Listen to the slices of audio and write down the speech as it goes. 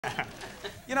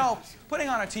You know, putting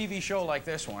on a TV show like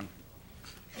this one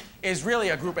is really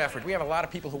a group effort. We have a lot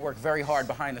of people who work very hard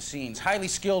behind the scenes, highly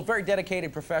skilled, very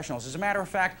dedicated professionals. As a matter of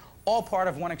fact, all part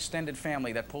of one extended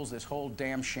family that pulls this whole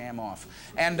damn sham off.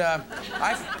 And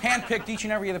I've handpicked each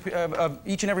and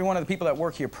every one of the people that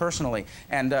work here personally.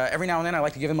 And every now and then I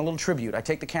like to give them a little tribute. I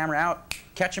take the camera out,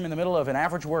 catch them in the middle of an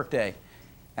average workday,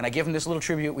 and I give them this little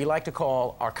tribute we like to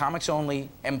call our Comics Only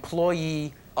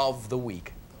Employee of the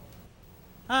Week.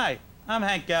 Hi, I'm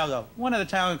Hank Gallo, one of the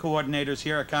talent coordinators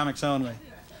here at Comics Only.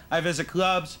 I visit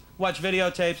clubs, watch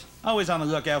videotapes, always on the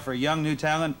lookout for a young new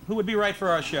talent who would be right for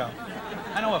our show.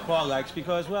 I know what Paul likes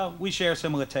because, well, we share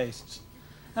similar tastes.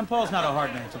 And Paul's not a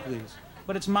hard man to please,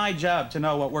 but it's my job to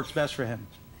know what works best for him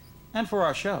and for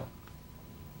our show.